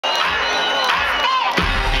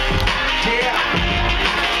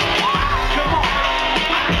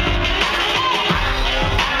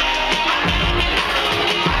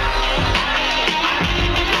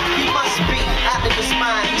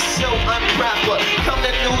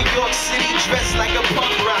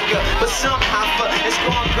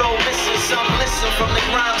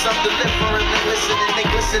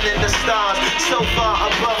dancing in the stars, so far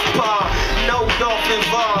above par. No golf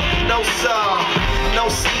involved, no saw, no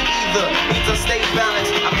sea either. Means I stay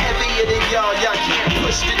balanced. I'm heavier than y'all. Y'all can't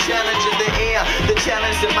push the challenge in the air. The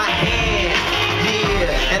challenge in my hand.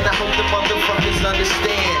 Yeah, and I hope the motherfuckers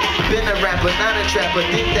understand. Been a rapper, not a trapper.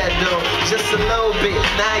 Did that though, just a little bit.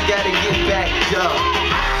 Now I gotta get back though.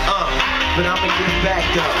 But I'ma get back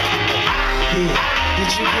though. Yeah, did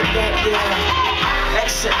you get that? Yeah.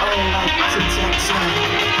 X and O like tic-tac-toe.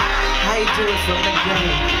 How you do it from the go?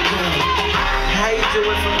 How you do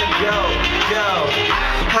it from the go?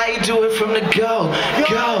 How you do it from the go?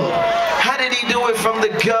 How did he do it from the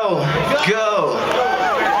go?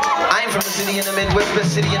 I ain't from the city in the Midwest,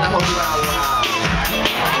 best city in the whole world.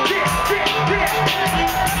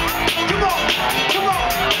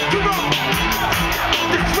 Come on.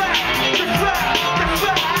 That's right.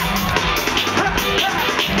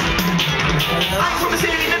 I'm from the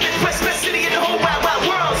city in the Midwest, best city in the whole wide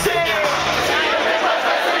world. Say that.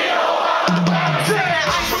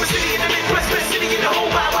 I'm from the city in the Midwest, best city in the whole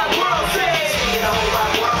wide world. Say I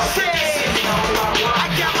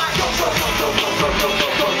got my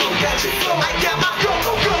gadget flow. I got my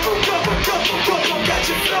gadget flow.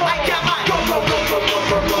 I got my gadget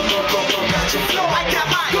flow. I got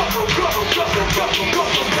my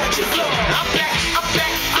gadget flow. I'm back.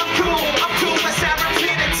 I'm cool. My sound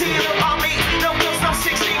infinity on me. No bills, no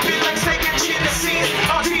 16 bit like Satan shit the scenes.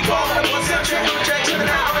 On T-ball, one soundtrack on the track to the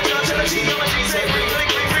now. I'm a judge of the G on the G. Say free,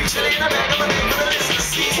 chillin' in the back of my name for the listen to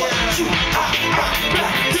see.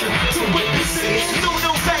 To witnesses.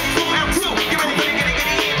 No fact, I'm two. Get ready for the giddy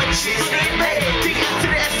in my cheese. D to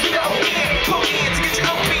the S to the O N. Pull me in to get your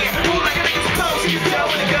open. Pull like a nigga supposed to. You go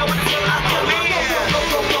when the flow, I go in.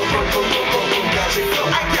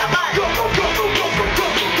 I got my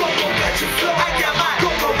gadget flow. I got my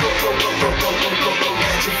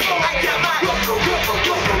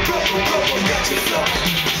gadget flow.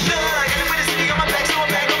 Nah, got it with the city on my back, so I'm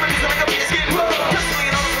back on my knees like a biscuit. Just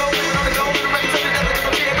swinging on the floor, living on the go, with the records on the devil, give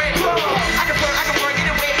a bit red. I can work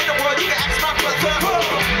anywhere in the world, you can ask my brother.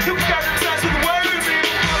 You can start to touch with the words.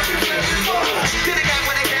 Did it got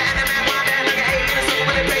when they got, and the man wanna bad, like an A in a circle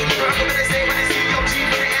when they pay. Never heard when they say, when they see OG,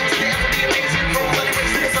 when they answer, they have to be amazing. From bloody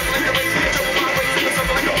ways to the something like the ways to the trouble, my ways to the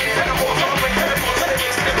something like the ways to the horse, all the way to the more, bloody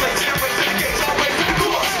ways to the place, down ways to the gates, all ways to the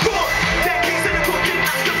course. That case in the court did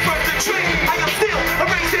not convert the tree. I am still a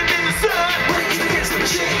racing in the sun. Raging against the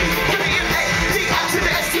machine. From the M-A-D-I to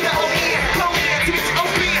the S to the O-N. Blow in to get your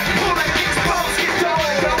open. Pull like these poles, get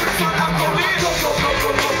going. Go with the front, I'm going in.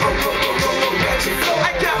 Gadget flow.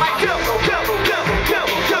 I got my go,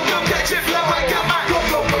 gadget flow. I got my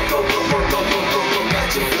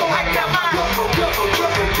gadget flow. I got my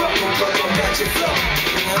gadget flow.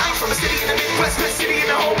 I'm from a city in the Midwest, best city in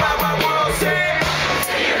the whole